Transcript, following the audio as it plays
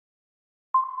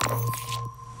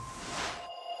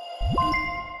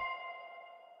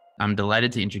I'm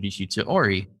delighted to introduce you to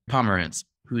Ori Pomerantz,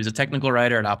 who is a technical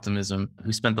writer at Optimism,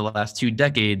 who spent the last 2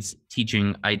 decades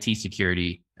teaching IT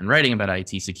security and writing about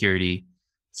IT security.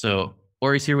 So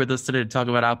Ori's here with us today to talk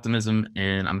about Optimism,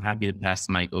 and I'm happy to pass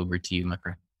the mic over to you, my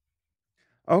friend.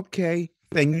 Okay,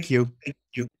 thank you.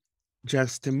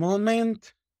 Just a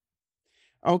moment.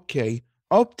 Okay,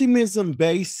 Optimism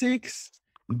Basics,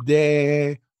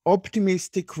 the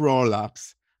Optimistic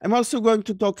Rollups. I'm also going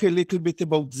to talk a little bit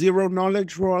about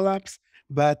zero-knowledge rollups,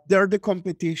 but they're the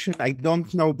competition. I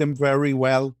don't know them very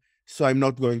well, so I'm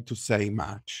not going to say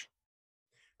much.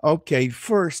 Okay,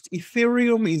 first,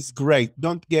 Ethereum is great.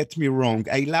 Don't get me wrong.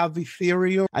 I love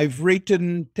Ethereum. I've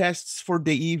written tests for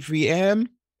the EVM,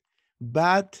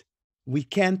 but we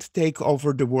can't take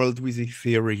over the world with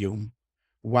Ethereum.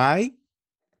 Why?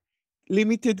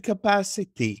 Limited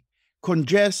capacity.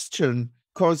 Congestion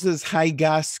causes high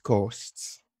gas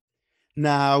costs.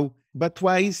 Now, but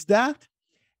why is that?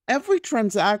 Every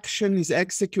transaction is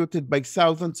executed by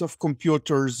thousands of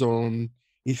computers on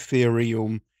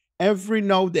Ethereum. Every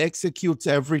node executes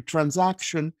every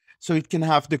transaction so it can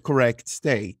have the correct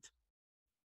state.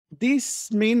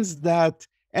 This means that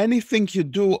anything you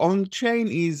do on-chain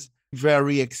is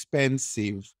very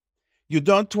expensive. You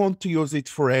don't want to use it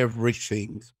for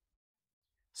everything.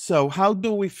 So how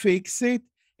do we fix it?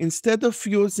 Instead of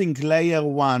using layer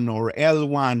 1 or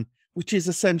L1, which is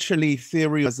essentially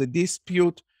Ethereum as a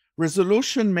dispute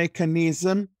resolution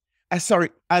mechanism, as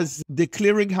the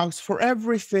clearinghouse for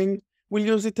everything, we'll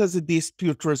use it as a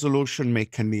dispute resolution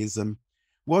mechanism.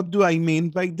 What do I mean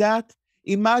by that?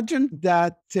 Imagine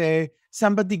that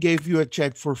somebody gave you a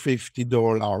check for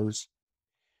 $50.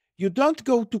 You don't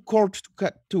go to court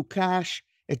to cash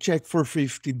a check for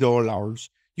 $50.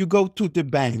 You go to the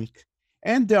bank.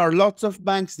 And there are lots of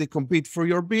banks, they compete for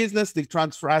your business, they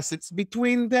transfer assets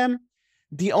between them.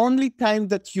 The only time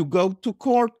that you go to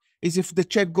court is if the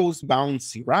check goes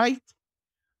bouncy, right?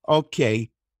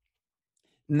 Okay.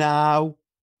 Now,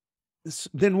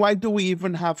 then why do we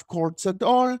even have courts at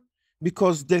all?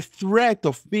 Because the threat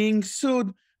of being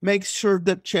sued makes sure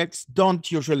that checks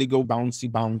don't usually go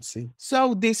bouncy.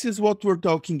 So this is what we're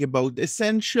talking about,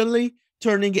 essentially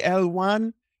turning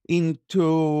L1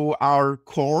 into our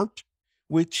court,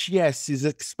 which, yes, is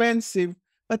expensive,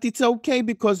 but it's okay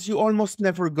because you almost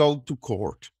never go to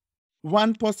court.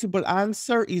 One possible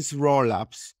answer is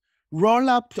rollups. Roll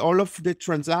up all of the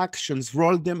transactions,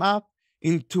 roll them up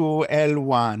into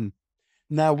L1.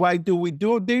 Now, why do we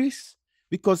do this?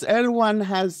 Because L1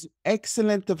 has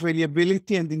excellent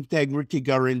availability and integrity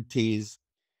guarantees.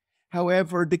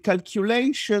 However, the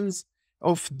calculations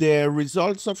of the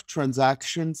results of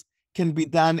transactions can be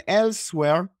done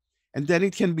elsewhere, and then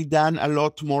it can be done a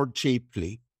lot more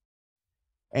cheaply.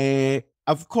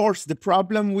 Of course, the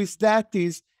problem with that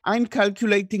is I'm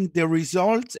calculating the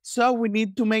results, so we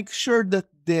need to make sure that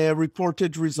the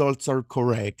reported results are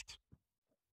correct.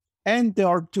 And there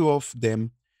are 2 of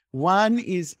them. One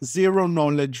is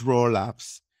zero-knowledge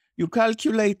rollups. You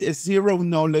calculate a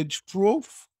zero-knowledge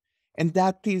proof, and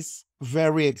that is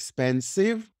very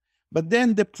expensive. But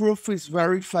then the proof is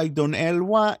verified on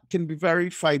L1, can be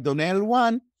verified on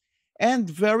L1, and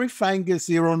verifying a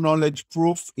zero-knowledge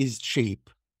proof is cheap.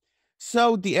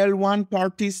 So the L1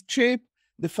 part is cheap.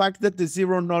 The fact that the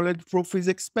zero-knowledge proof is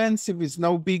expensive is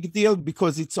no big deal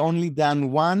because it's only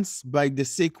done once by the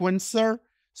sequencer,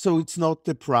 so it's not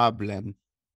a problem.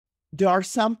 There are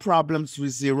some problems with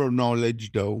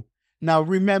zero-knowledge, though. Now,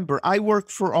 remember, I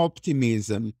work for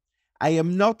Optimism. I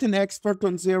am not an expert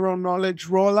on zero-knowledge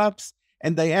rollups,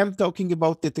 and I am talking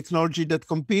about the technology that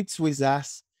competes with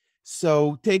us,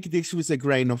 so take this with a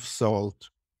grain of salt.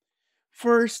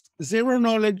 First,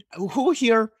 zero-knowledge, who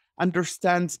here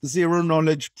understands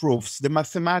zero-knowledge proofs, the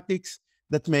mathematics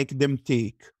that make them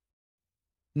tick?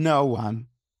 No one.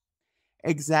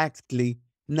 Exactly.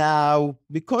 Now,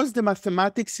 because the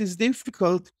mathematics is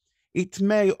difficult, it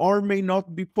may or may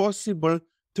not be possible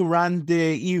to run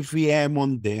the EVM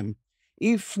on them.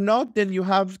 If not, then you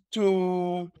have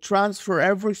to transfer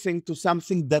everything to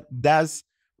something that does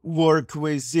work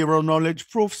with zero-knowledge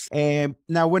proofs.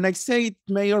 Now, when I say it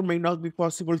may or may not be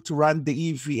possible to run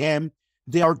the EVM,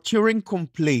 they are Turing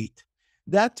complete.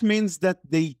 That means that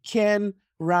they can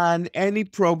run any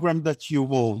program that you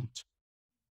want,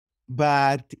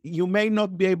 but you may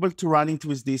not be able to run it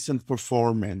with decent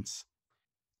performance.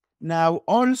 Now,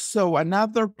 also,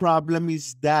 another problem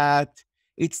is that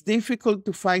it's difficult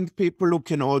to find people who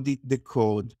can audit the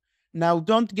code. Now,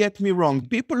 don't get me wrong.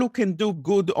 People who can do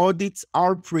good audits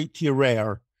are pretty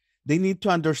rare. They need to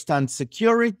understand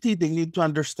security. They need to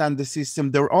understand the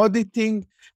system they're auditing.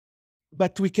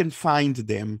 but we can find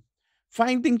them.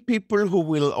 Finding people who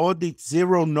will audit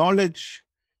zero knowledge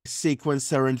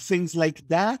sequencer and things like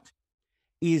that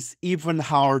is even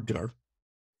harder.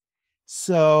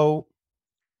 So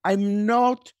I'm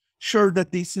not sure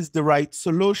that this is the right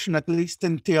solution, at least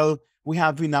until we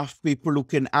have enough people who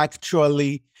can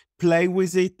actually play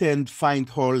with it and find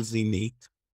holes in it.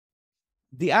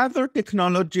 The other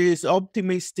technology is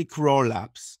optimistic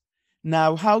rollups.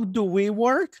 Now, how do we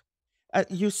work?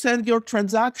 You send your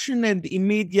transaction and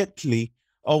immediately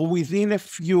or within a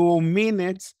few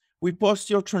minutes, we post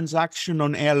your transaction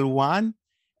on L1,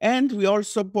 and we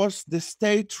also post the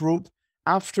state root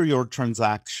after your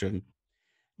transaction.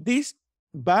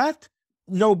 But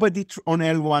nobody on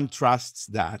L1 trusts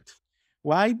that.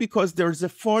 Why? Because there's a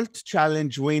fault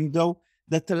challenge window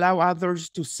that allow others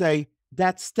to say,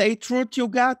 that state root you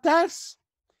got us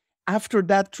after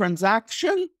that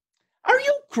transaction? Are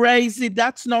you crazy?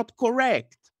 That's not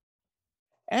correct.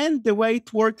 And the way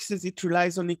it works is it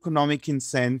relies on economic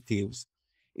incentives.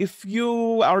 If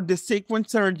you are the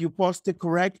sequencer and you post a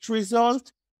correct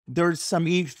result, there's some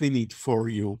ETH in it for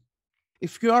you.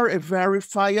 If you are a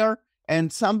verifier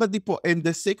and and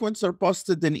the sequencer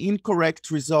posted an incorrect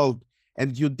result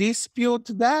and you dispute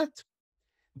that,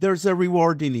 there's a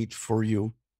reward in it for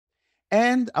you.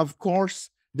 And of course,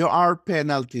 there are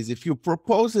penalties. If you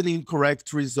propose an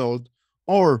incorrect result,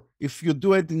 or if you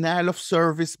do a denial of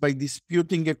service by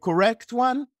disputing a correct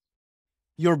one,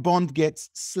 your bond gets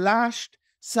slashed.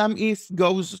 Some ETH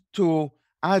goes to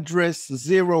address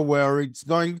 0, where it's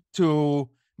going to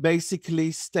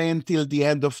basically stay until the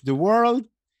end of the world.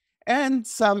 And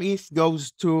some ETH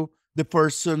goes to the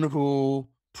person who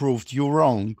proved you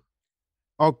wrong.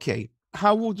 Okay,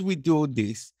 how would we do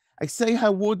this? I say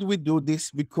how would we do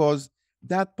this because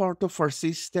that part of our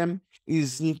system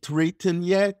isn't written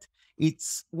yet.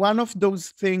 It's one of those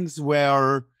things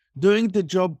where doing the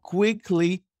job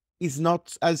quickly is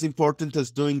not as important as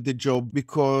doing the job,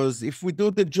 because if we do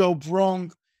the job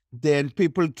wrong, then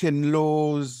people can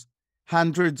lose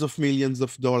hundreds of millions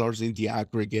of dollars in the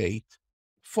aggregate.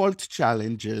 Fault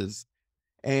challenges.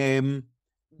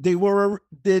 They were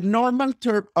the normal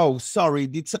term. Oh, sorry.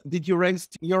 Did you raise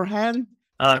your hand?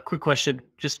 Quick question.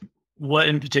 Just what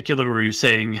in particular were you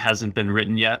saying hasn't been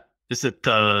written yet? Is it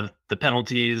the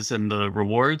penalties and the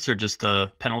rewards, or just the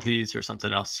penalties or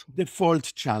something else? The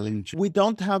fault challenge. We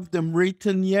don't have them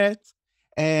written yet.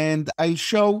 And I'll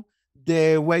show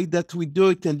the way that we do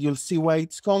it, and you'll see why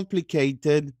it's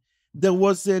complicated. There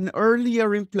was an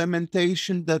earlier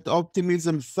implementation that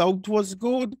Optimism thought was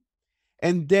good.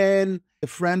 And then a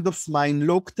friend of mine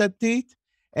looked at it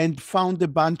and found a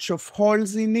bunch of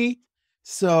holes in it.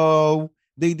 So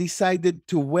they decided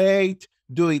to wait,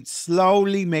 do it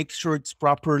slowly, make sure it's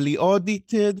properly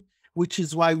audited, which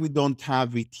is why we don't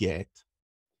have it yet.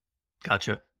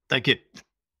 Gotcha. Thank you.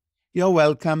 You're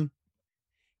welcome.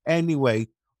 Anyway,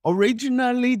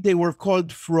 originally they were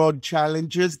called fraud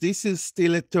challenges. This is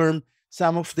still a term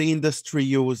some of the industry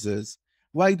uses.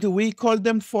 Why do we call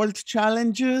them fault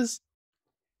challenges?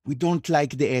 We don't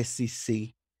like the SEC,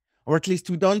 or at least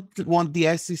we don't want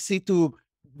the SEC to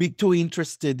be too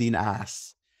interested in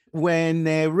us. When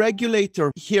a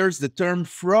regulator hears the term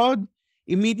fraud,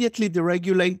 immediately the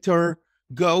regulator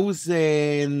goes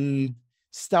and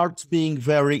starts being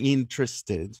very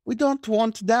interested. We don't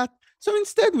want that, so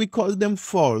instead we call them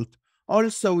fault.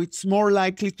 Also, it's more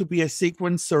likely to be a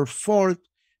sequencer fault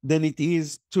than it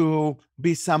is to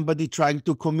be somebody trying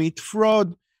to commit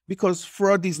fraud, because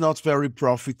fraud is not very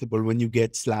profitable when you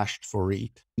get slashed for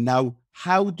it. Now,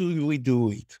 how do we do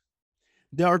it?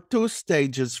 There are two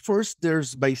stages. First,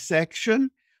 there's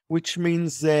bisection, which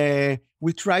means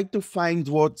we try to find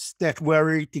what step, where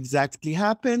it exactly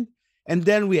happened, and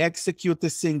then we execute a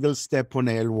single step on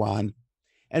L1.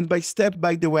 And by step,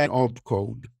 by the way,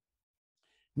 opcode.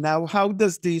 Now, how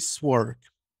does this work?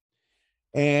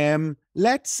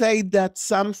 Let's say that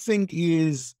something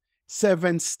is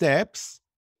 7 steps.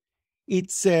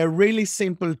 It's a really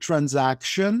simple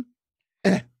transaction,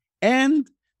 and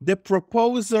the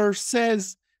proposer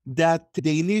says that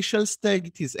the initial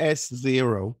state is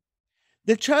S0.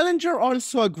 The challenger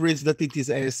also agrees that it is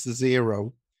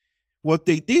S0. What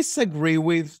they disagree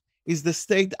with is the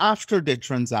state after the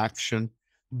transaction.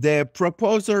 The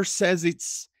proposer says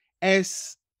it's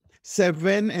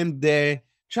S7, and the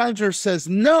challenger says,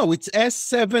 no, it's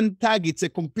S7 tag. It's a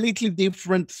completely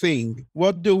different thing.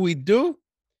 What do?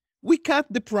 We cut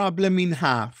the problem in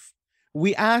half.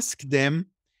 We ask them,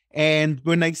 and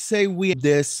when I say we,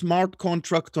 the smart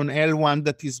contract on L1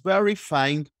 that is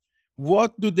verifying,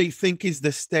 what do they think is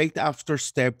the state after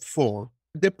step 4?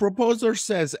 The proposer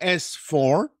says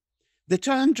S4. The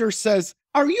challenger says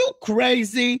Are you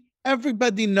crazy?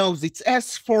 Everybody knows it's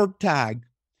S4 tag.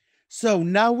 So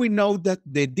now we know that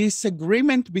the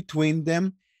disagreement between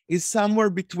them is somewhere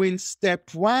between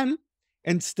step 1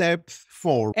 and step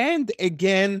 4. And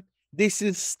again, this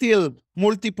is still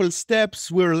multiple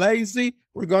steps. We're lazy.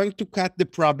 We're going to cut the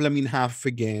problem in half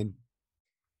again.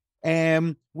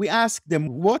 We ask them,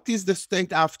 what is the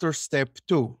state after step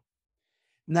 2?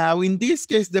 Now, in this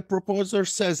case, the proposer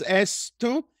says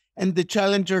S2, and the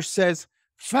challenger says,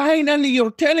 finally,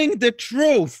 you're telling the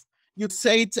truth. You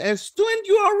say it's S2, and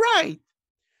you are right.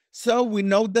 So we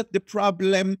know that the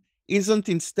problem isn't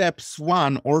in steps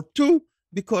 1 or 2,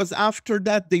 because after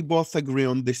that, they both agree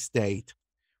on the state.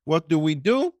 What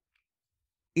do?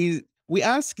 Is we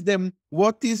ask them,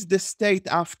 what is the state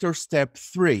after step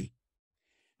 3?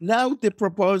 Now the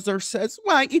proposer says,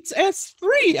 why, it's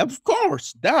S3, of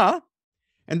course, duh.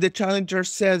 And the challenger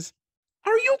says,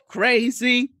 are you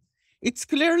crazy? It's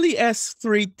clearly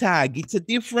S3 tag. It's a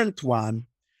different one.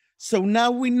 So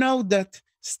now we know that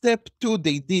step 2,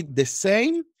 they did the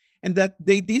same, and that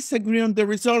they disagree on the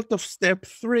result of step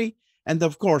 3. And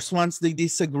of course, once they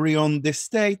disagree on the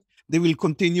state, they will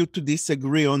continue to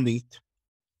disagree on it.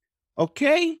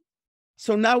 Okay?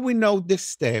 So now we know the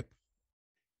step.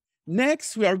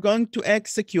 Next, we are going to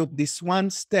execute this one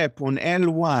step on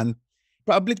L1,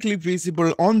 publicly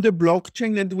visible on the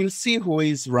blockchain, and we'll see who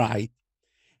is right.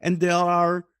 And there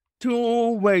are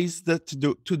 2 ways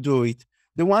to do it.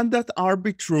 The one that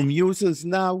Arbitrum uses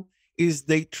now is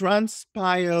they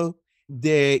transpile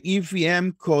the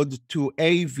EVM code to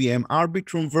AVM,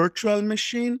 Arbitrum Virtual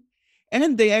Machine,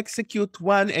 and they execute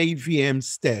one AVM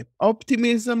step.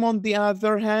 Optimism, on the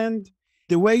other hand,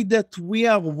 the way that we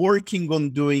are working on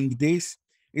doing this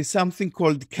is something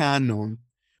called Canon.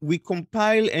 We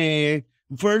compile a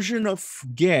version of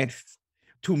Geth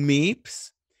to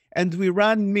MIPS, and we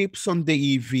run MIPS on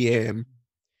the EVM.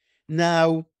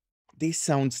 Now, this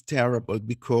sounds terrible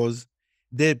because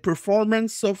the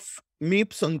performance of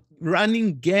MIPS on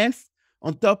running Geth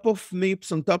on top of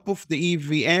MIPS on top of the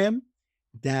EVM,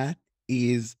 that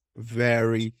is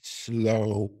very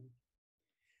slow.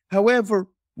 However,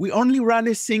 we only run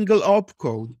a single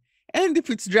opcode, and if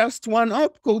it's just one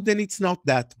opcode, then it's not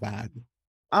that bad.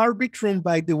 Arbitrum,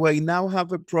 by the way, now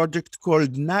have a project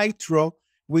called Nitro,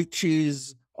 which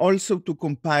is also to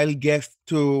compile Geth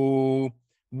to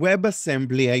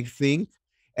WebAssembly, I think,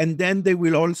 and then they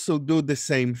will also do the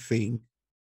same thing.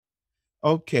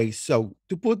 Okay, so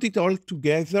to put it all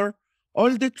together,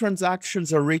 all the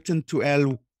transactions are written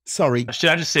to Sorry.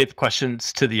 Should I just save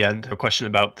questions to the end? A question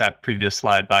about that previous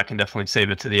slide, but I can definitely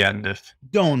save it to the end if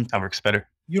that works better.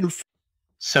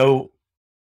 So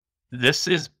this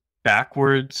is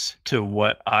backwards to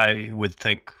what I would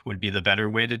think would be the better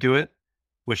way to do it,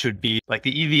 which would be like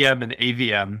the EVM and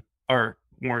AVM are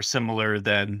more similar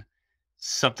than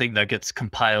something that gets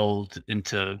compiled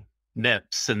into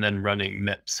MIPS and then running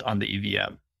MIPS on the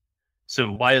EVM.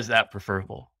 So why is that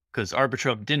preferable? Because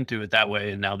Arbitrum didn't do it that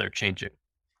way, and now they're changing.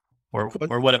 Or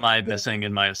what am I missing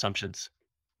in my assumptions?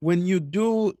 When you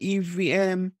do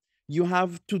EVM, you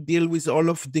have to deal with all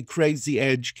of the crazy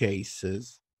edge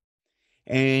cases.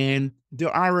 And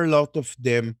there are a lot of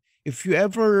them. If you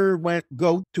ever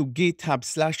go to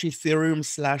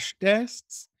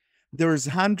GitHub/Ethereum/tests, there's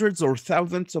hundreds or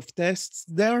thousands of tests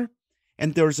there,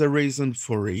 and there's a reason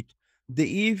for it.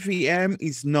 The EVM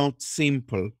is not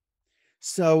simple.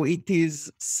 So it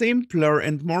is simpler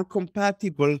and more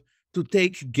compatible to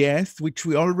take Geth, which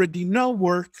we already know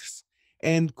works,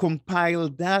 and compile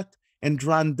that and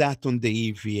run that on the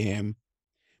EVM.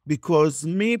 Because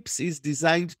MIPS is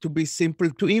designed to be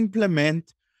simple to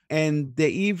implement, and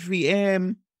the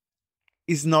EVM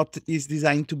is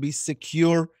designed to be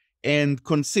secure and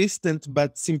consistent,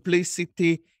 but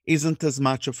simplicity isn't as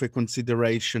much of a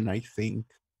consideration, I think.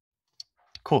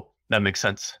 Cool. That makes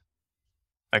sense.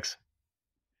 Thanks.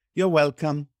 You're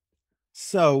welcome.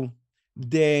 So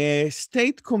the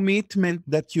state commitment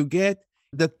that you get,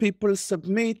 that people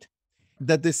submit,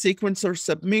 that the sequencer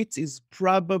submits, is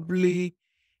probably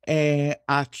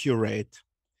accurate.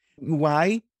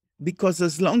 Why? Because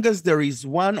as long as there is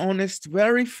one honest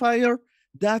verifier,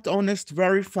 that honest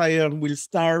verifier will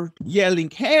start yelling,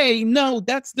 hey, no,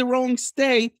 that's the wrong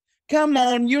state. Come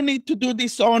on, you need to do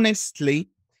this honestly,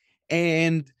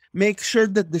 and make sure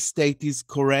that the state is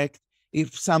correct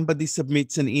if somebody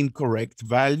submits an incorrect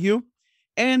value.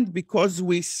 And because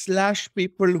we slash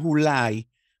people who lie,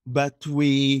 but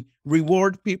we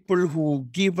reward people who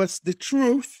give us the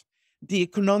truth, the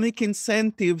economic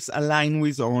incentives align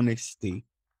with honesty.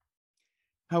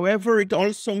 However, it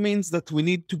also means that we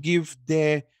need to give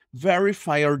the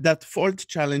verifier that fault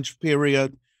challenge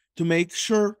period to make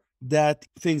sure that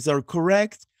things are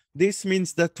correct. This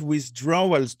means that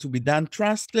withdrawals to be done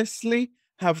trustlessly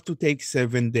have to take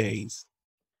 7 days.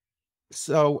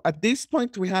 So at this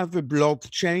point, we have a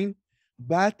blockchain,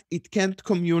 but it can't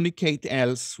communicate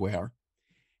elsewhere.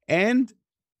 And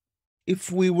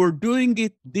if we were doing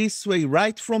it this way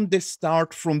right from the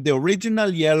start, from the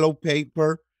original yellow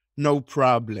paper, no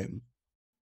problem.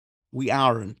 We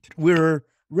aren't. We're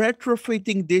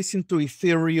retrofitting this into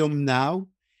Ethereum now,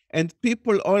 and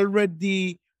people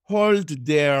already hold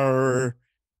their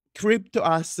crypto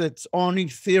assets on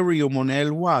Ethereum on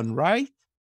L1, right?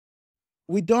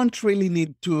 We don't really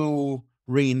need to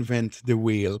reinvent the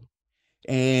wheel.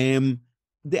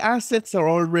 The assets are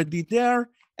already there,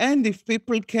 and if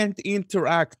people can't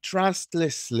interact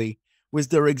trustlessly with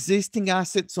their existing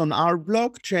assets on our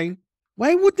blockchain,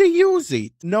 why would they use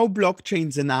it? No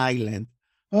blockchain's an island.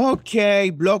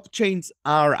 Okay, blockchains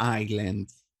are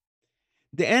islands.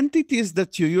 The entities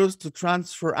that you use to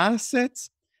transfer assets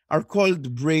are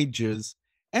called bridges.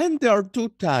 And there are two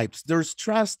types. There's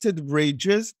trusted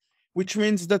bridges, which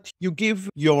means that you give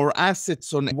your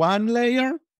assets on one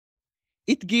layer,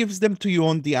 it gives them to you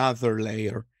on the other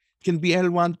layer. It can be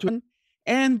L1 to N,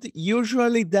 and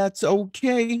usually that's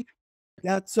okay.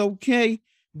 That's okay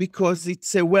because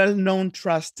it's a well-known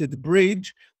trusted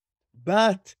bridge.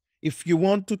 But if you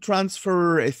want to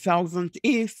transfer 1,000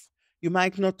 ETH, you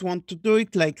might not want to do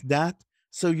it like that.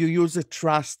 So you use a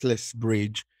trustless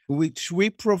bridge, which we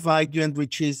provide you and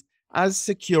which is as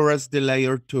secure as the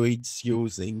layer 2 it's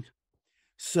using.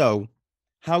 So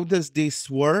how does this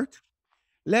work?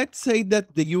 Let's say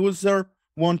that the user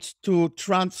wants to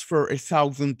transfer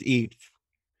 1,000 ETH.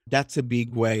 That's a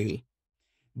big whale.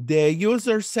 The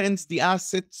user sends the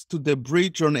assets to the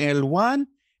bridge on L1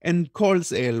 and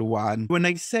calls L1. When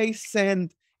I say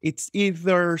send, it's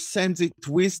either sends it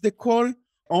with the call,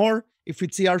 or if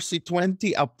it's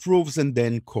ERC20, approves and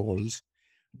then calls.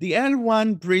 The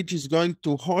L1 bridge is going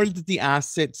to hold the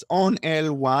assets on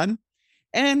L1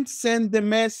 and send the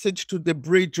message to the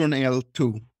bridge on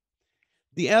L2.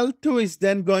 The L2 is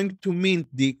then going to mint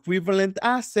the equivalent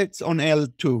assets on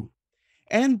L2,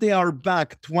 and they are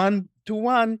backed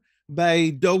 1-to-1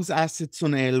 by those assets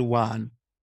on L1.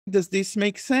 Does this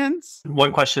make sense?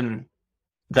 One question,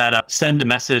 that send a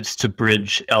message to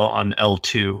bridge L on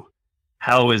L2,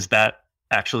 how is that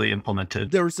actually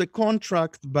implemented? There's a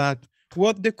contract, but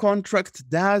what the contract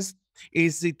does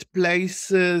is it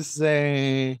places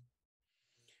a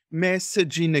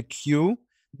message in a queue.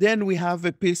 Then we have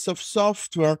a piece of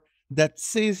software that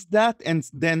sees that and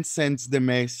then sends the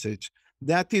message.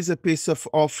 That is a piece of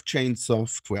off-chain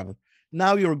software.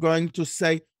 Now you're going to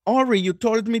say, Ori, you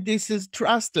told me this is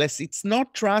trustless. It's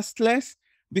not trustless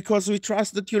because we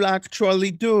trust that you'll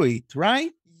actually do it,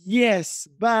 right? Yes,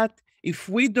 but if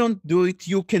we don't do it,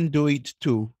 you can do it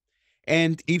too.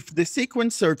 And if the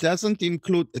sequencer doesn't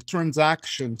include a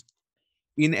transaction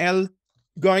in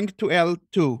going to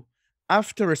L2,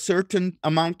 after a certain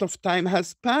amount of time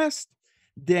has passed,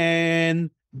 then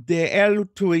the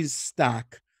L2 is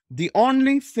stuck. The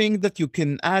only thing that you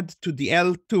can add to the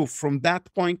L2 from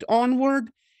that point onward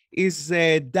is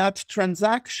that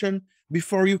transaction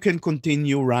before you can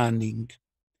continue running.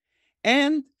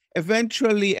 And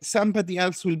eventually somebody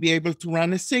else will be able to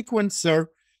run a sequencer.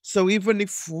 So even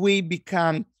if we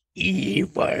become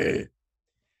evil,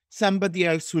 somebody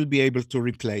else will be able to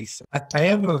replace it. I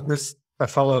have a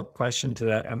follow-up question to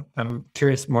that. I'm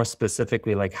curious more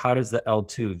specifically, like how does the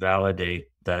L2 validate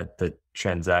that the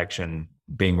transaction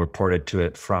being reported to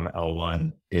it from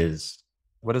L1 is,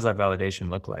 what does that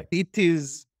validation look like? It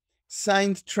is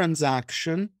signed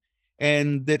transaction,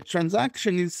 and the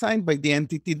transaction is signed by the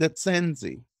entity that sends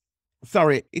it.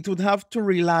 Sorry, it would have to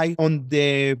rely on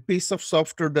the piece of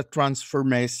software that transfer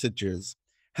messages.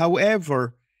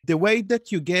 However, the way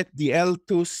that you get the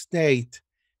L2 state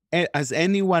as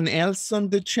anyone else on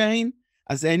the chain,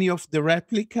 as any of the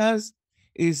replicas,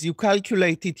 is you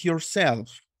calculate it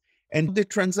yourself. And the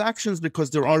transactions,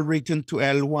 because they're all written to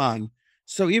L1.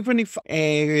 So even if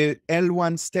a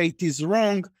L1 state is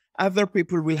wrong, other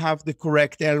people will have the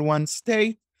correct L1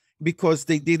 state because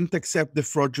they didn't accept the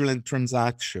fraudulent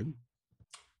transaction.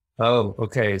 Oh,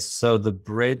 okay. So the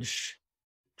bridge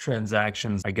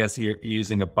transactions, I guess you're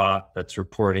using a bot that's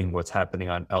reporting what's happening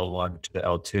on L1 to the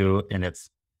L2. And if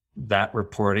that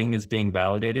reporting is being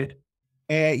validated?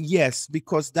 Yes,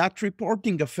 because that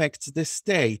reporting affects the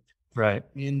state. Right.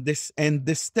 And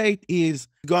the state is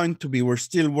going to be, we're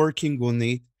still working on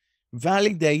it,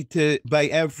 validated by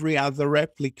every other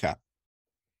replica.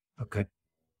 Okay.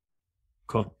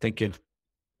 Cool. Thank you.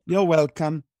 You're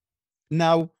welcome.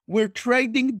 Now we're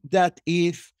trading that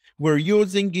ETH, we're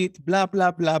using it, blah,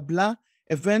 blah, blah, blah.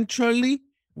 Eventually,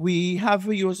 we have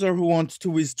a user who wants to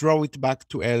withdraw it back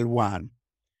to L1.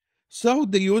 So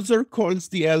the user calls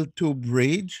the L2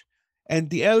 bridge, and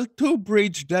the L2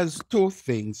 bridge does two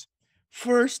things.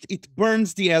 First, it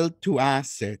burns the L2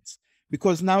 assets,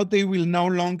 because now they will no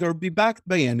longer be backed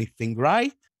by anything,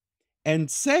 right? And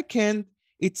second,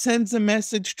 it sends a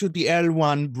message to the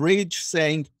L1 bridge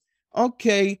saying,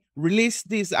 okay, release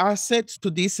these assets to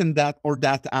this and that or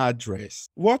that address.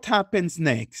 What happens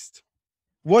next?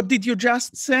 What did you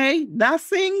just say?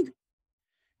 Nothing?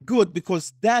 Good,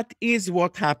 because that is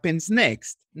what happens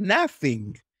next.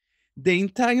 Nothing. The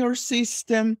entire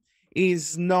system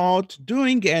is not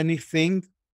doing anything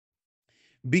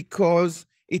because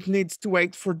it needs to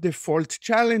wait for the fault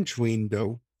challenge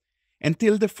window.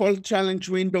 Until the fault challenge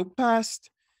window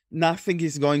passed, nothing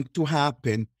is going to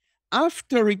happen.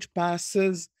 After it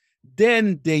passes,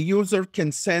 then the user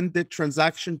can send the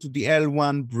transaction to the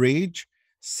L1 bridge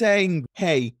saying,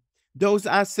 hey, those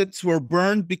assets were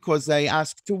burned because I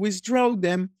asked to withdraw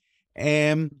them.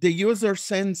 And the user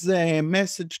sends a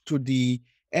message to the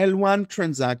L1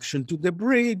 transaction to the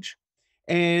bridge,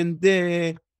 and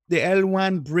the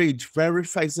L1 bridge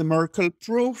verifies a Merkle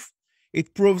proof.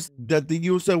 It proves that the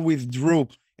user withdrew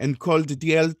and called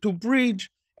the L2 bridge,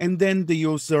 and then the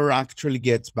user actually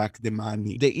gets back the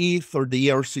money, the ETH or the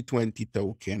ERC20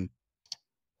 token.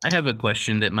 I have a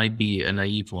question that might be a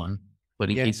naive one, but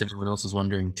in case everyone else is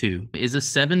wondering too. Is a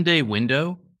 7-day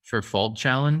window for fault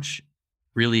challenge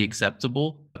really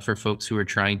acceptable for folks who are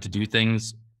trying to do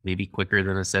things maybe quicker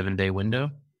than a 7-day window?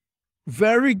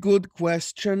 Very good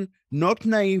question, not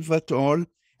naive at all.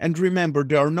 And remember,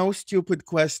 there are no stupid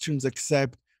questions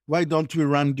except, why don't we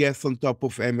run Geth on top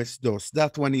of MS-DOS?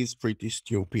 That one is pretty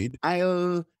stupid.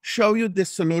 I'll show you the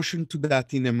solution to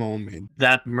that in a moment.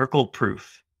 That Merkle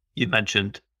proof you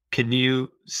mentioned, can you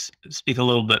speak a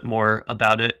little bit more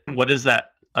about it? What is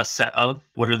that a set of?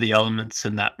 What are the elements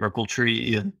in that Merkle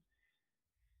tree, and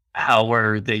how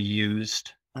are they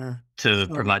used to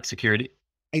provide security?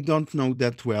 I don't know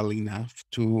that well enough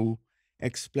to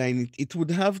explain it. It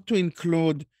would have to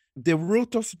include the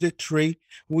root of the tree,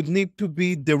 would need to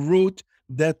be the root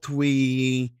that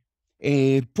we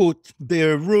put,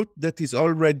 the root that is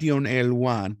already on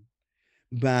L1.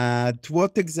 But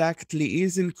what exactly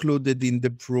is included in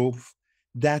the proof,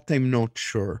 that I'm not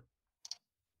sure.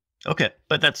 Okay,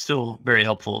 but that's still very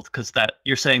helpful, because that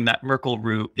you're saying that Merkle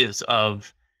root is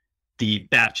of the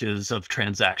batches of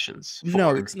transactions. No,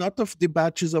 it's not of the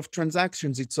batches of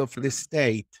transactions, it's of the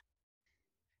state.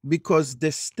 Because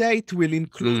the state will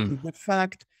include the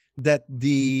fact that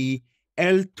the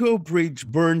L2 bridge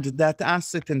burned that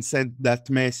asset and sent that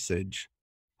message.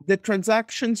 The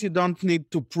transactions you don't need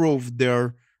to prove.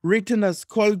 They're written as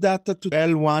call data to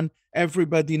L1.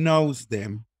 Everybody knows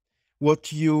them.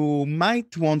 What you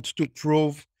might want to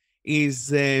prove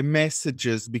is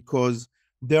messages, because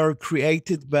they're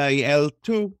created by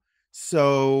L2,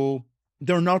 so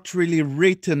they're not really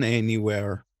written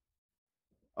anywhere.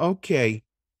 Okay.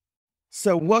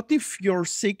 So what if you're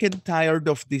sick and tired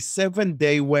of this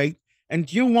 7-day wait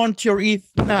and you want your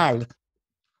ETH now?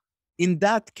 In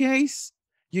that case,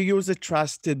 you use a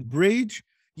trusted bridge,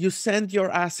 you send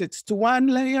your assets to one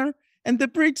layer, and the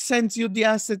bridge sends you the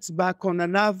assets back on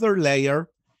another layer.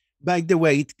 By the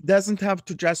way, it doesn't have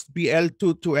to just be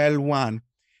L2 to L1.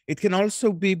 It can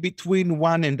also be between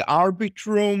one and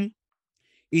Arbitrum.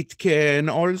 It can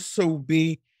also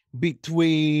be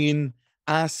between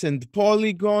us and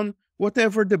Polygon,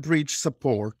 whatever the bridge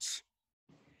supports.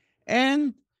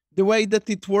 And the way that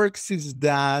it works is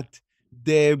that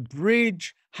the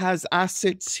bridge has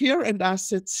assets here and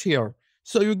assets here.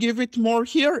 So you give it more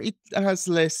here, it has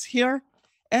less here,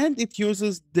 and it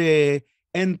uses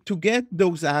and to get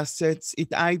those assets,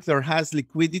 it either has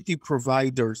liquidity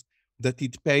providers that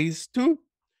it pays to,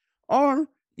 or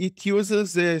it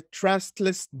uses a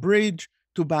trustless bridge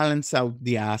to balance out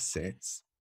the assets.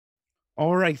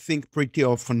 Or I think pretty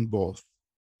often both.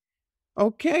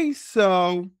 Okay,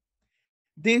 so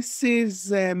this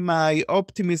is my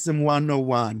Optimism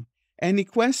 101. Any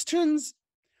questions?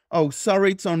 Oh,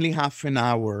 sorry, it's only half an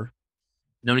hour.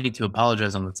 No need to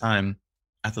apologize on the time.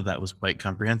 I thought that was quite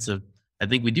comprehensive. I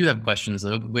think we do have questions,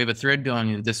 though. We have a thread going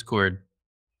in Discord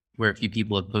where a few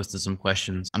people have posted some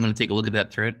questions. I'm going to take a look at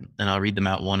that thread, and I'll read them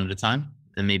out one at a time,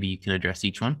 and maybe you can address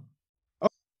each one. Oh.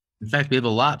 In fact, we have a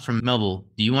lot from Melville.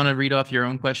 Do you want to read off your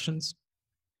own questions?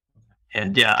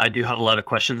 And yeah, I do have a lot of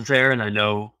questions there, and I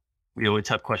know we always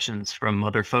have questions from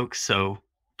other folks, so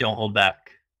don't hold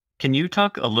back. Can you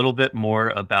talk a little bit more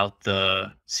about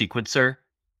the sequencer?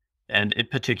 And in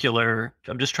particular,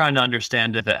 I'm just trying to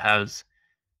understand if it has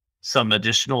some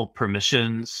additional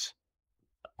permissions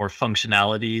or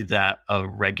functionality that a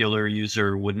regular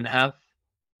user wouldn't have?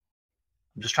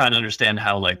 I'm just trying to understand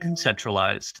how like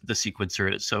centralized the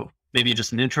sequencer is. So maybe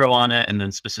just an intro on it, and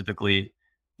then specifically,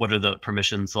 what are the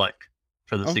permissions like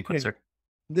for the sequencer?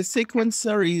 The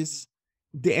sequencer is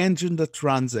the engine that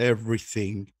runs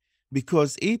everything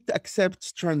because it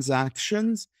accepts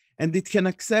transactions, and it can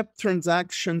accept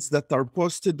transactions that are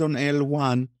posted on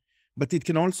L1, but it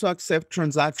can also accept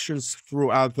transactions through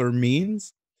other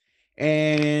means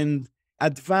and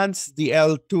advance the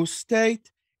L2 state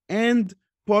and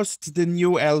post the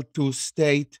new L2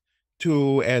 state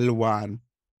to L1.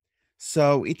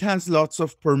 So it has lots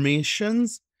of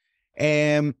permissions.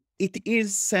 It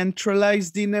is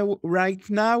centralized right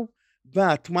now,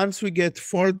 but once we get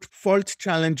fault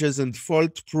challenges and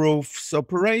fault proofs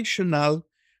operational,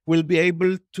 we'll be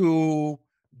able to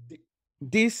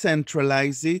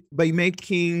decentralize it by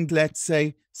making, let's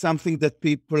say, something that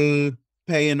people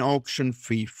pay an auction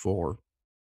fee for.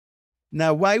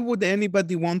 Now, why would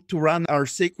anybody want to run our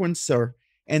sequencer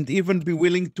and even be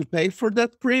willing to pay for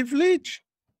that privilege?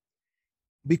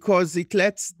 Because it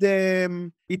lets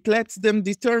them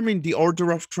determine the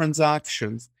order of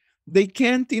transactions. They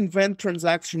can't invent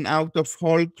transaction out of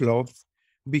whole cloth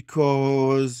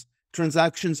because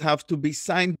transactions have to be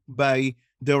signed by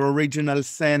their original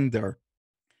sender.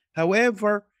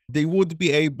 However, they would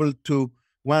be able to,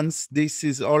 once this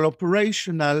is all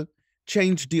operational,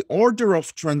 change the order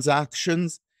of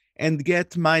transactions and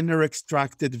get miner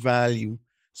extracted value.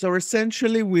 So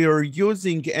essentially, we are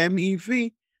using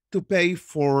MEV to pay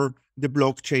for the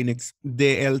blockchain,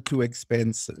 the L2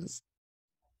 expenses.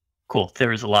 Cool.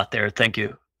 There is a lot there. Thank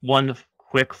you. One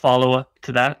quick follow-up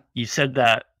to that. You said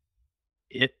that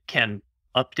it can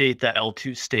update the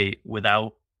L2 state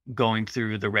without going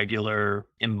through the regular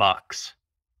inbox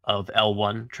of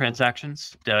L1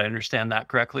 transactions. Did I understand that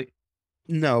correctly?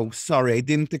 No, sorry, I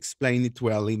didn't explain it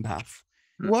well enough.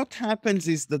 What happens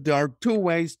is that there are two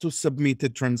ways to submit a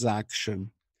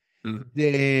transaction.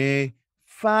 The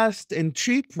fast and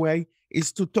cheap way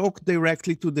is to talk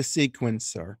directly to the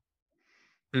sequencer.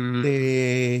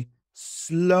 The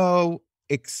slow,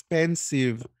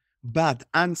 expensive, but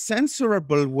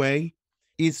uncensorable way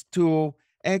is to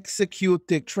execute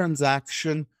the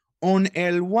transaction on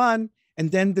L1,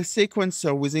 and then the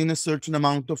sequencer within a certain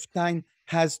amount of time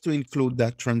has to include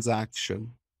that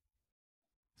transaction.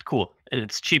 Cool. And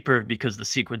it's cheaper because the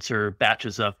sequencer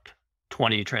batches up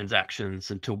 20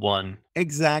 transactions into one.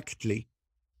 Exactly.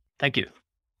 Thank you.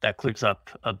 That clears up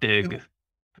a big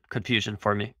confusion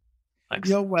for me. Thanks.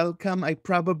 You're welcome. I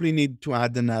probably need to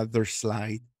add another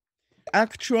slide.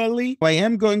 Actually, I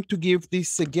am going to give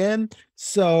this again.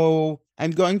 So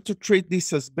I'm going to treat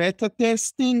this as beta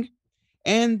testing,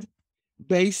 and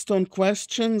based on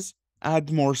questions,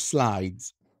 add more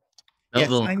slides.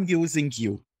 Melville, yes, I'm using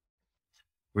you.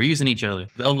 We're using each other.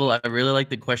 Melville, I really like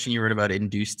the question you wrote about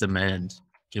induced demand.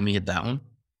 Can we hit that one?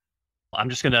 I'm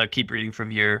just going to keep reading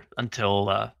from here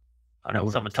until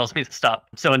someone tells me to stop.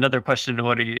 So another question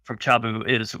from Chabu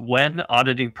is, when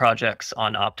auditing projects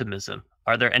on Optimism,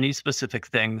 are there any specific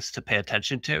things to pay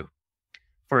attention to?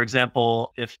 For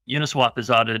example, if Uniswap is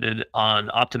audited on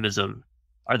Optimism,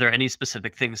 are there any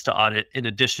specific things to audit in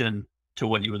addition to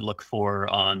what you would look for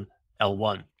on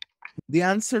L1? The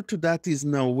answer to that is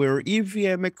no. We're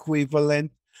EVM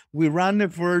equivalent. We run a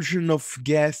version of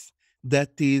Geth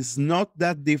that is not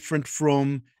that different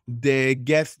from the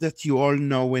Geth that you all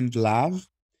know and love.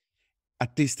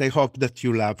 At least I hope that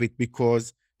you love it,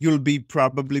 because you'll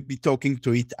probably be talking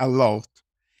to it a lot.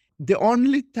 The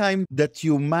only time that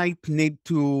you might need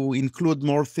to include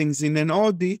more things in an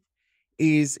audit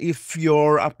is if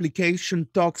your application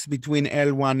talks between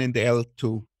L1 and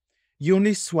L2.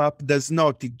 Uniswap does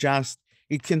not.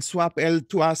 It can swap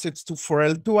L2 assets for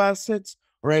L2 assets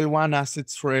or L1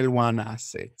 assets for L1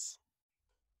 assets.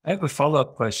 I have a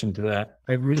follow-up question to that.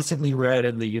 I recently read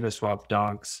in the Uniswap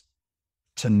docs,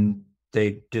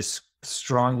 they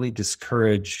strongly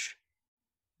discourage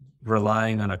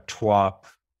relying on a TWAP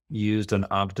used on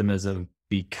Optimism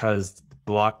because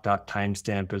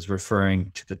block.timestamp is referring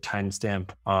to the timestamp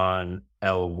on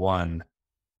L1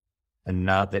 and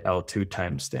not the L2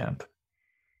 timestamp.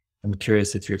 I'm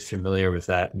curious if you're familiar with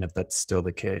that and if that's still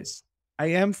the case. I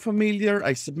am familiar.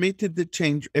 I submitted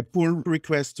a pull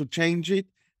request to change it.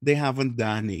 They haven't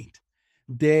done it.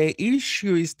 The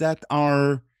issue is that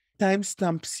our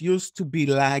timestamps used to be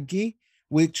laggy,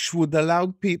 which would allow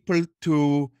people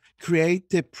to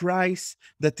create a price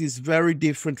that is very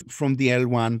different from the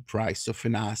L1 price of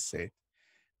an asset.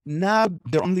 Now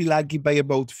they're only laggy by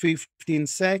about 15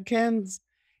 seconds,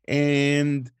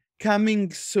 and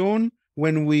coming soon,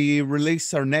 when we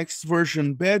release our next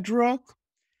version, Bedrock,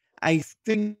 I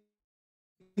think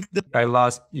I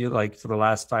lost you like for the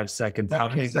last 5 seconds. How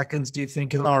many seconds do you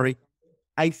think? Sorry.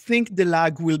 I think the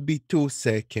lag will be 2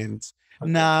 seconds.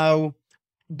 Okay. Now,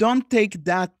 don't take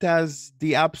that as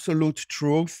the absolute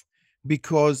truth,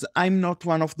 because I'm not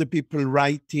one of the people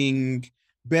writing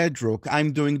Bedrock.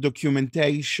 I'm doing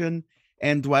documentation.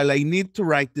 And while I need to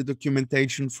write the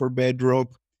documentation for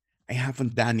Bedrock, I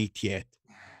haven't done it yet.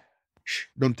 Shh,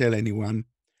 don't tell anyone.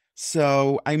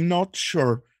 So I'm not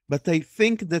sure, but I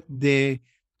think that the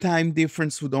time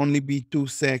difference would only be 2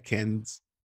 seconds.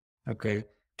 Okay.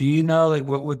 Do you know like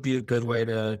what would be a good way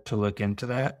to look into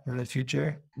that in the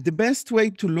future? The best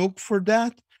way to look for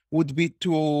that would be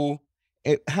to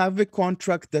have a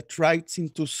contract that writes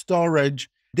into storage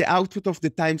the output of the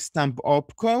timestamp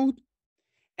opcode,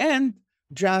 and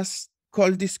just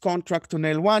call this contract on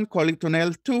L1, call it on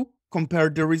L2, compare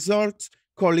the results,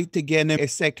 call it again a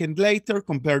second later,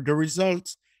 compare the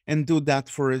results, and do that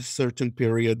for a certain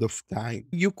period of time.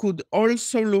 You could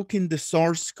also look in the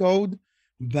source code,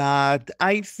 but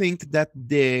I think that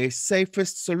the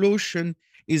safest solution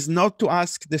is not to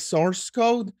ask the source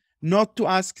code, not to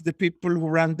ask the people who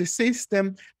run the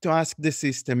system, to ask the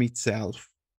system itself.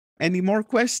 Any more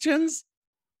questions?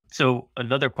 So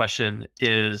another question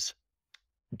is,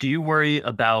 do you worry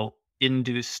about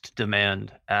induced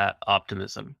demand at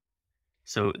Optimism?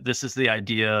 So this is the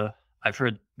idea, I've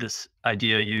heard this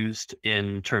idea used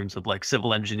in terms of like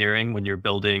civil engineering when you're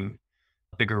building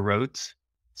bigger roads.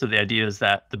 So the idea is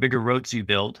that the bigger roads you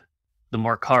build, the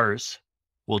more cars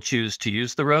will choose to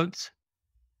use the roads.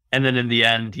 And then in the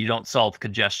end, you don't solve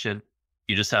congestion.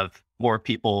 You just have more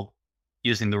people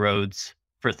using the roads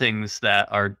for things that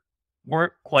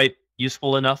weren't quite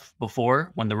useful enough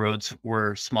before when the roads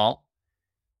were small.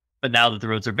 But now that the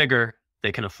roads are bigger,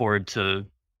 they can afford to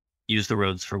use the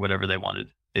roads for whatever they wanted.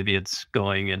 Maybe it's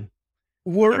going and...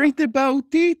 Worried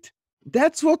about it?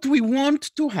 That's what we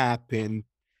want to happen.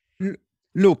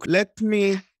 Look, let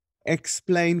me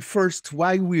explain first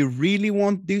why we really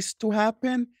want this to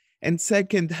happen, and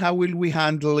second, how will we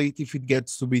handle it if it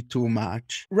gets to be too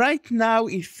much. Right now,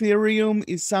 Ethereum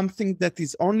is something that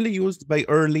is only used by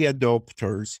early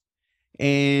adopters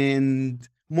and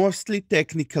mostly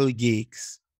technical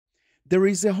geeks. There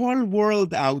is a whole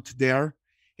world out there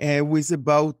with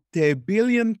about 1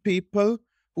 billion people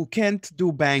who can't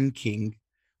do banking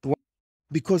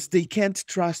because they can't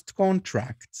trust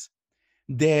contracts.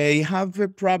 They have a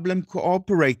problem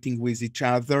cooperating with each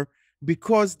other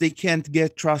because they can't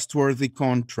get trustworthy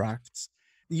contracts.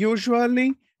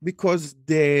 Usually because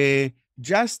the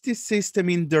justice system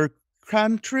in their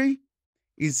country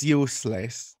is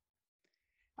useless.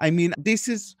 I mean, this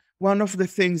is one of the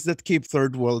things that keep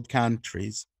third world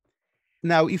countries.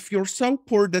 Now, if you're so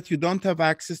poor that you don't have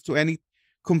access to any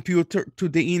computer, to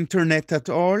the internet at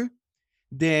all,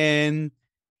 then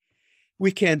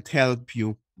we can't help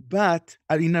you. But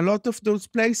in a lot of those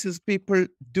places, people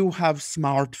do have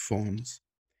smartphones.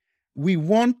 We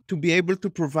want to be able to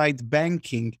provide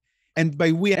banking, and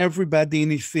by we, everybody in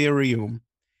Ethereum,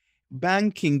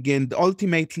 banking and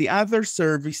ultimately other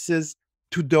services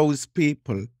to those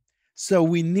people. So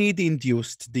we need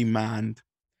induced demand.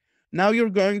 Now you're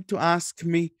going to ask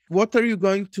me, what are you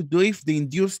going to do if the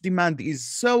induced demand is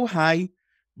so high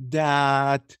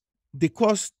that the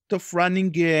cost of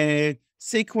running a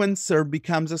sequencer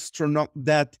becomes astronomical,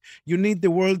 that you need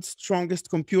the world's strongest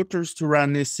computers to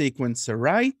run a sequencer,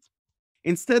 right?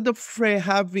 Instead of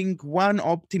having one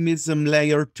Optimism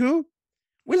layer 2,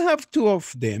 we'll have 2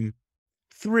 of them,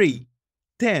 3,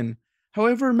 10,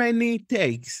 however many it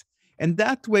takes. And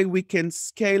that way we can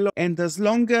scale. And as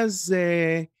long as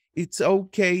it's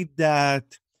okay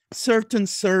that certain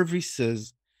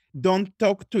services don't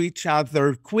talk to each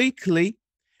other quickly,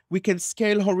 we can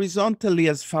scale horizontally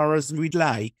as far as we'd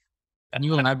like. Can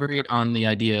you elaborate on the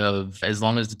idea of as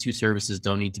long as the 2 services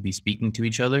don't need to be speaking to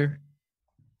each other?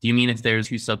 Do you mean if there's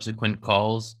 2 subsequent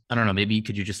calls? I don't know, maybe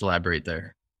could you just elaborate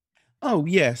there? Oh,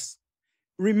 yes.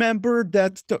 Remember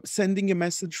that sending a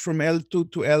message from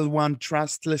L2 to L1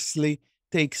 trustlessly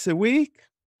takes a week?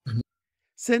 Mm-hmm.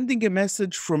 Sending a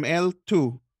message from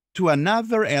L2 to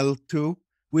another L2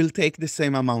 will take the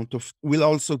same amount of, will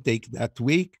also take that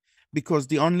week, because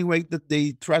the only way that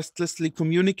they trustlessly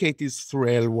communicate is through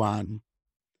L1.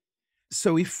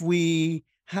 So if we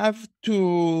have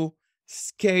to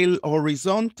scale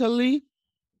horizontally,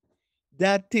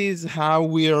 that is how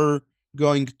we're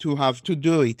going to have to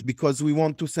do it, because we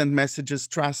want to send messages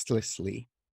trustlessly.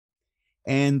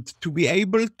 And to be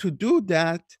able to do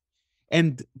that,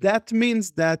 and that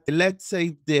means that, let's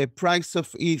say, the price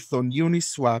of ETH on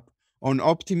Uniswap on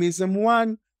Optimism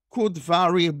 1 could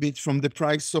vary a bit from the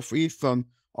price of ETH on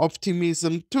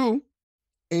Optimism too.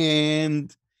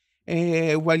 And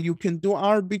while you can do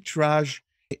arbitrage,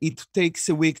 it takes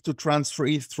a week to transfer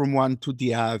it from one to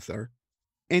the other.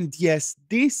 And yes,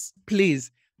 this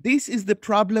is the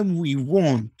problem we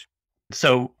want.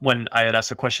 So when I had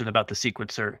asked a question about the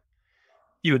sequencer,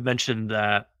 you had mentioned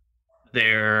that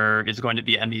there is going to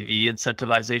be MEV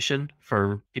incentivization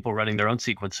for people running their own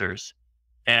sequencers.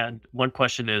 And one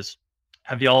question is,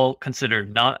 have y'all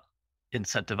considered not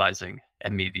incentivizing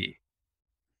MEV?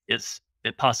 Is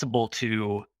it possible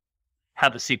to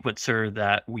have a sequencer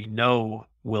that we know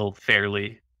will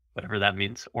fairly, whatever that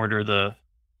means, order the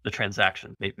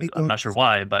transaction? Maybe, I'm not sure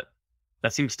why, but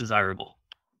that seems desirable.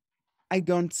 I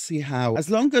don't see how. As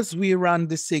long as we run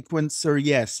the sequencer,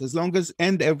 yes. As long as,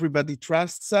 and everybody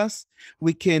trusts us,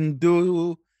 we can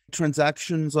do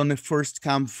transactions on a first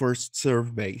come, first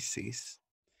serve basis.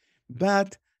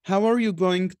 But how are you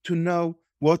going to know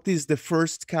what is the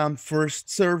first come, first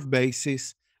serve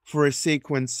basis for a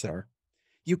sequencer?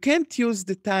 You can't use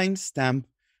the timestamp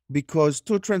because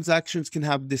two transactions can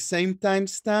have the same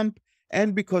timestamp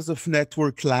and because of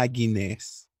network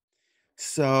lagginess.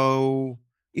 So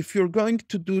if you're going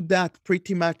to do that,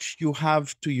 pretty much you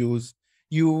have to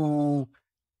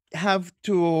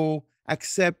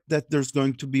accept that there's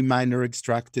going to be minor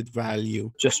extracted value.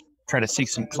 Just try to seek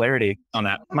some clarity on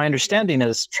that. My understanding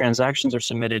is transactions are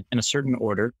submitted in a certain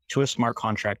order to a smart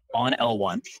contract on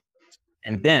L1,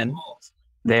 and then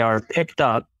they are picked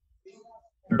up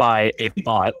by a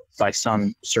bot, by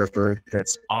some server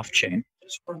that's off-chain,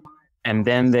 and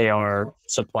then they are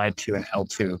supplied to an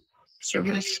L2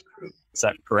 service. Is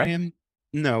that correct?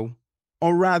 No,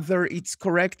 or rather it's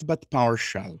correct, but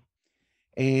partial.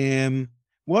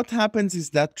 What happens is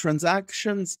that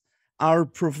transactions are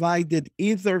provided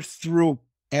either through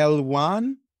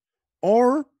L1,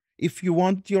 or if you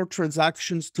want your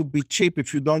transactions to be cheap,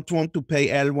 if you don't want to pay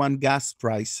L1 gas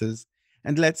prices,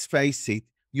 and let's face it,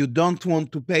 you don't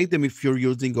want to pay them if you're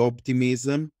using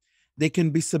Optimism, they can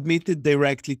be submitted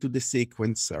directly to the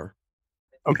sequencer.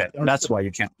 Okay, that's why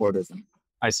you can't order them.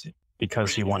 I see.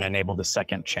 Because you want to enable the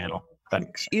second channel.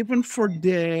 Even for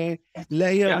the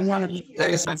layer one,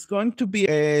 there's going to be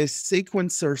a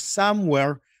sequencer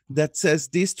somewhere that says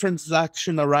this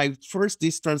transaction arrived first,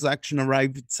 this transaction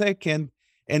arrived second,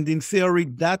 and in theory,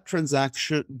 that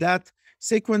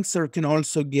sequencer can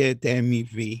also get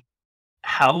MEV.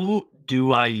 How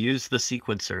do I use the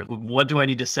sequencer? What do I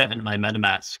need to set in my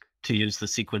MetaMask to use the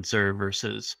sequencer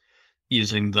versus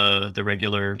using the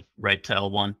regular write to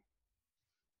L1?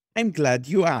 I'm glad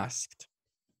you asked.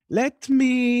 Let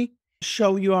me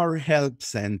show you our help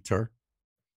center.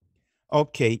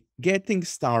 Okay, getting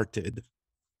started.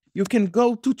 You can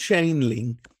go to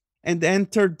Chainlink and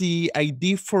enter the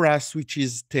ID for us, which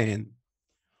is 10.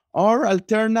 Or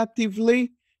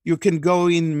alternatively, you can go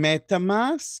in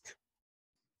MetaMask,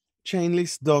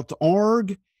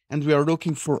 chainlist.org, and we are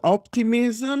looking for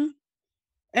Optimism.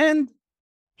 And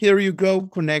here you go,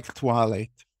 connect wallet.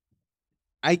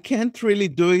 I can't really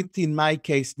do it in my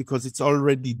case because it's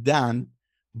already done,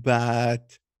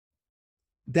 but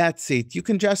that's it. You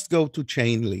can just go to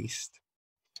Chainlist.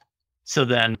 So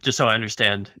then, just so I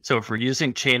understand, so if we're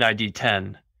using chain ID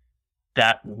 10,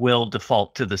 that will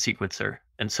default to the sequencer.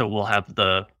 And so we'll have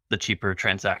the cheaper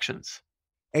transactions.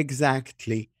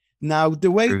 Exactly. Now, the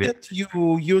way that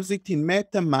you use it in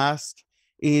MetaMask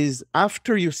is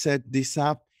after you set this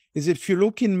up, is if you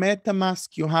look in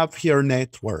MetaMask, you have here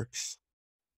networks.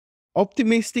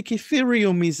 Optimistic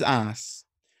Ethereum is us.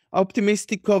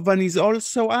 Optimistic Coven is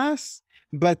also us,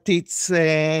 but it's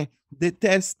the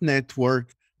test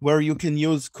network where you can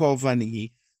use Coven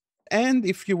ETH. And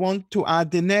if you want to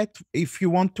add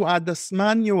us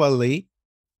manually,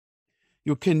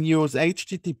 you can use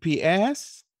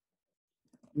https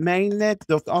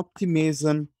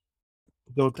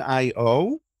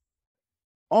mainnet.optimism.io,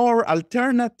 or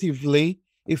alternatively,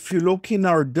 if you look in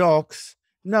our docs,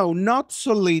 no, not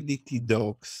Solidity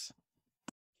docs,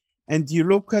 and you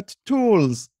look at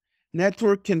tools,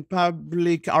 network and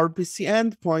public RPC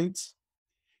endpoints,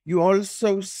 you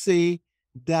also see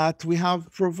that we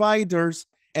have providers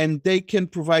and they can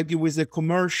provide you with a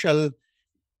commercial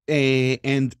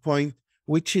endpoint,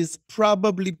 which is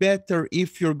probably better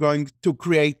if you're going to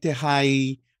create a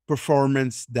high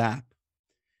performance dApp,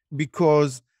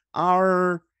 because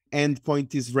our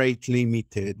endpoint is rate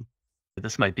limited.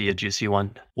 This might be a juicy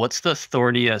one. What's the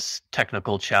thorniest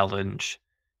technical challenge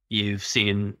you've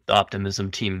seen the Optimism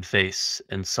team face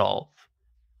and solve?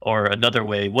 Or another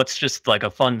way, what's just like a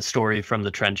fun story from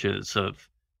the trenches of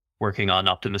working on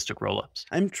Optimistic Rollups?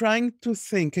 I'm trying to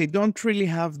think. I don't really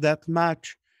have that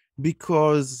much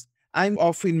because I'm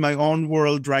off in my own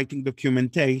world writing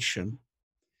documentation.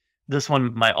 This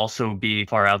one might also be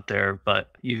far out there,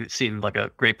 but you seem like a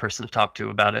great person to talk to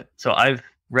about it. So I've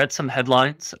read some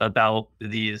headlines about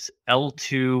these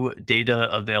L2 data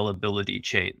availability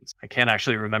chains. I can't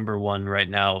actually remember one right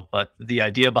now, but the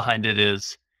idea behind it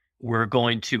is we're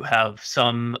going to have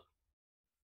some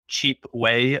cheap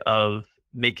way of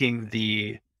making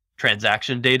the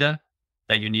transaction data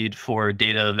that you need for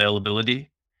data availability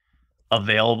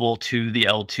available to the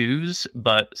L2s,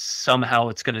 but somehow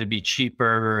it's going to be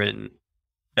cheaper and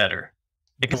better.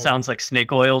 It sounds like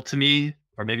snake oil to me,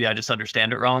 or maybe I just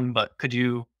understand it wrong, but could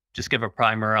you just give a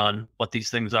primer on what these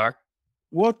things are?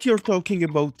 What you're talking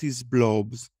about is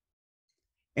blobs.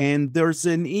 And there's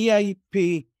an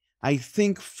EIP, I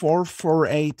think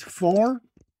 4484.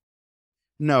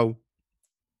 No.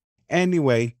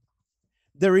 Anyway,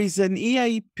 there is an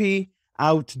EIP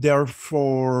out there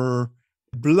for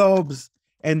blobs,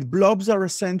 and blobs are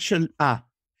essential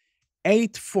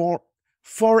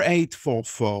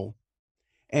 4844.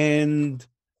 And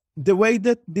the way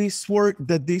that this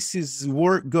is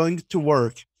going to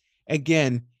work,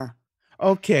 again,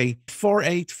 okay,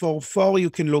 4844, you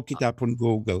can look it up on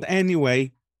Google.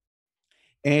 Anyway,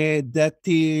 that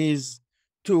is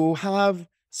to have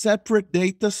separate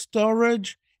data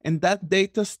storage, and that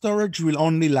data storage will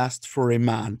only last for a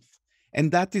month. And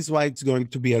that is why it's going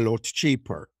to be a lot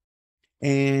cheaper.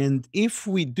 And if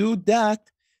we do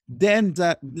that, then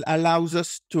that allows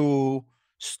us to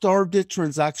store the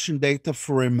transaction data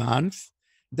for a month.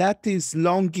 That is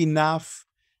long enough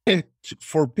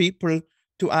for people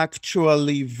to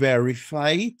actually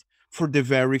verify it for the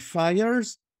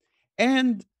verifiers.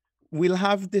 And we'll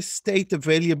have the state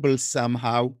available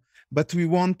somehow, but we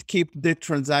won't keep the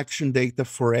transaction data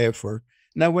forever.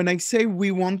 Now, when I say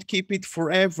we won't keep it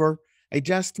forever, I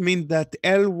just mean that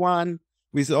L1,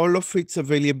 with all of its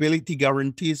availability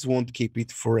guarantees, won't keep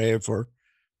it forever.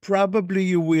 Probably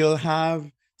you will have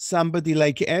somebody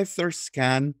like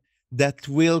Etherscan that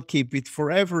will keep it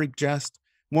forever. It just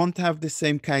won't have the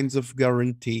same kinds of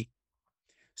guarantee.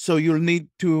 So you'll need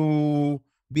to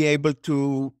be able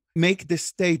to make the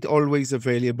state always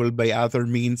available by other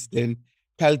means than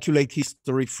calculate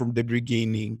history from the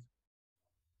beginning.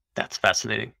 That's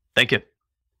fascinating. Thank you.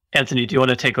 Anthony, do you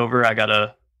want to take over? I got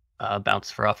to bounce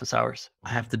for office hours. I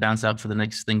have to bounce out for the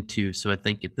next thing too. So I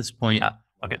think at this point,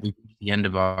 okay, we've reached the end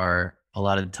of our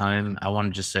allotted time. I want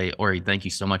to just say, Ori, thank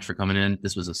you so much for coming in.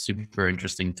 This was a super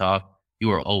interesting talk.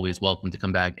 You are always welcome to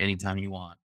come back anytime you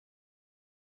want.